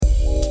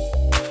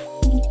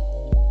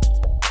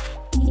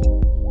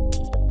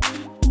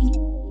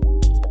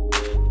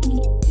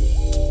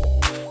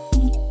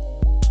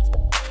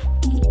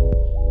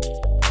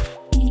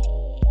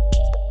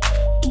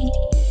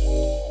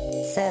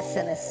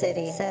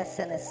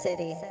Seth in a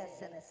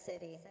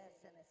city.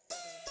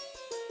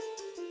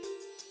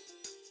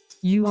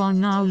 You are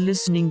now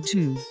listening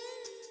to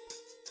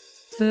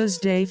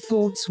Thursday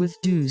Thoughts with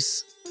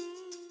Deuce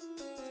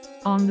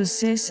on the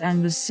Cess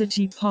and the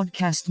City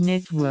Podcast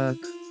Network.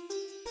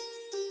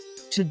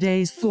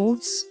 Today's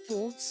thoughts,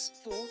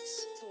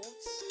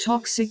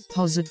 toxic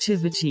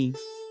positivity.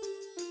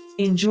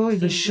 Enjoy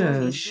the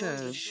show.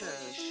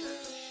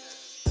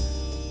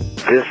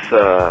 This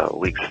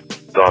week's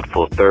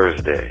Thoughtful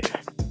Thursday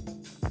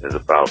is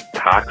about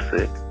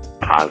toxic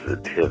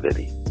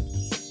positivity.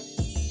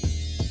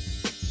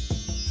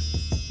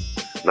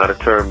 Not a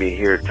term you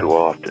hear too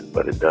often,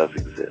 but it does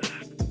exist.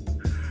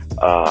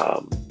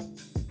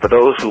 For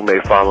those who may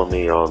follow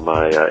me on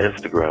my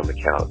Instagram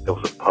account, there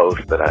was a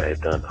post that I had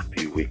done a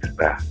few weeks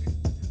back,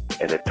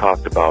 and it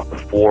talked about the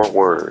 4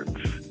 words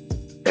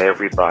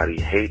everybody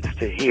hates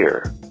to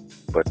hear,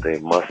 but they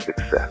must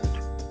accept.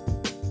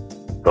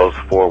 Those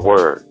 4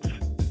 words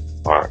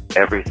are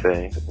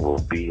everything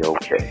will be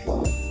okay.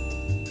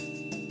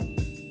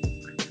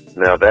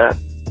 Now that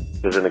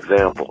is an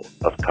example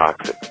of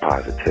toxic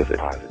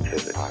positivity.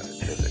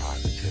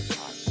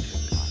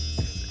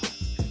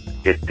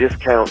 It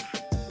discounts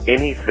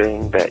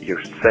anything that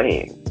you're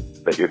saying,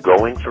 that you're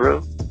going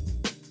through,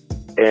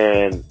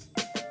 and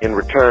in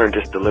return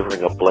just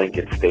delivering a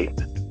blanket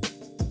statement.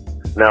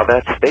 Now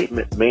that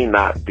statement may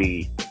not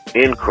be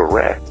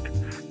incorrect,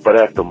 but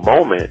at the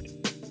moment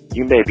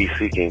you may be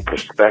seeking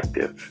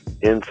perspective,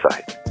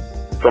 insight,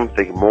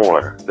 something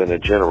more than a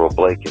general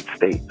blanket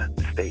statement.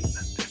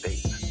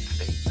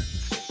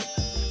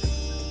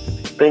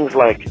 Things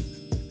like,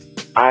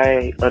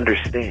 I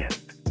understand,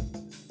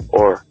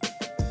 or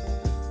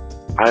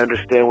I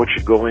understand what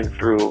you're going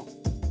through.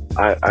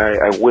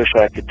 I wish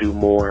I could do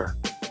more.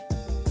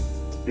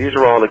 These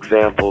are all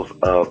examples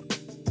of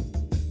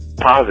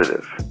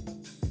positive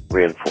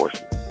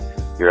reinforcement.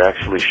 You're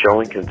actually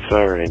showing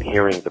concern and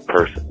hearing the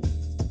person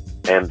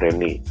and their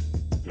need.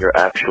 You're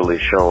actually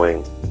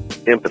showing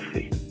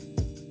empathy.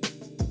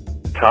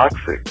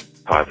 Toxic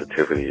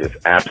positivity is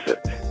absent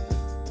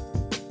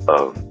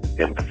of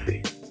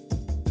empathy.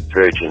 It's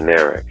very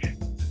generic.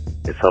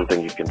 It's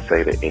something you can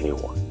say to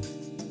anyone.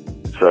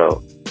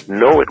 So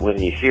know it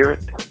when you hear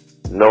it,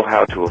 know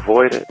how to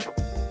avoid it,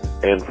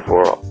 and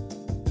for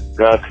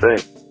God's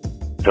sake,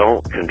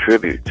 don't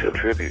contribute to.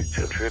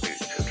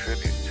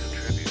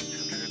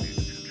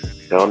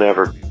 Don't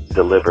ever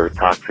deliver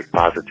toxic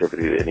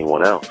positivity to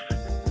anyone else.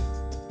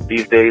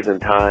 These days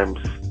and times,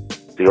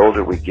 the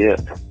older we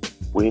get,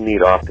 we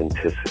need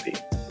authenticity.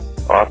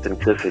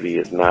 Authenticity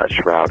is not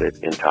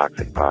shrouded in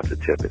toxic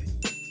positivity.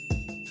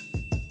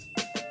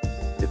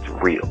 It's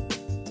real.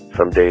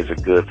 Some days are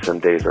good, some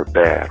days are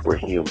bad. We're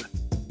human.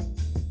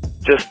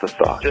 Just a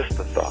thought.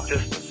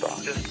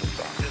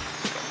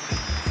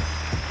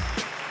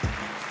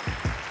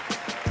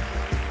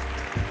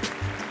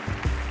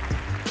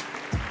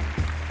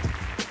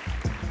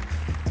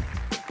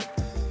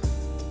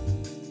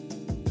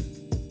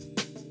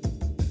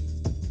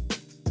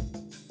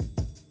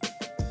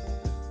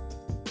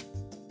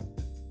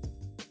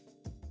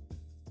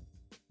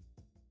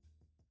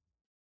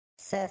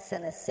 Seth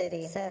in a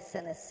city.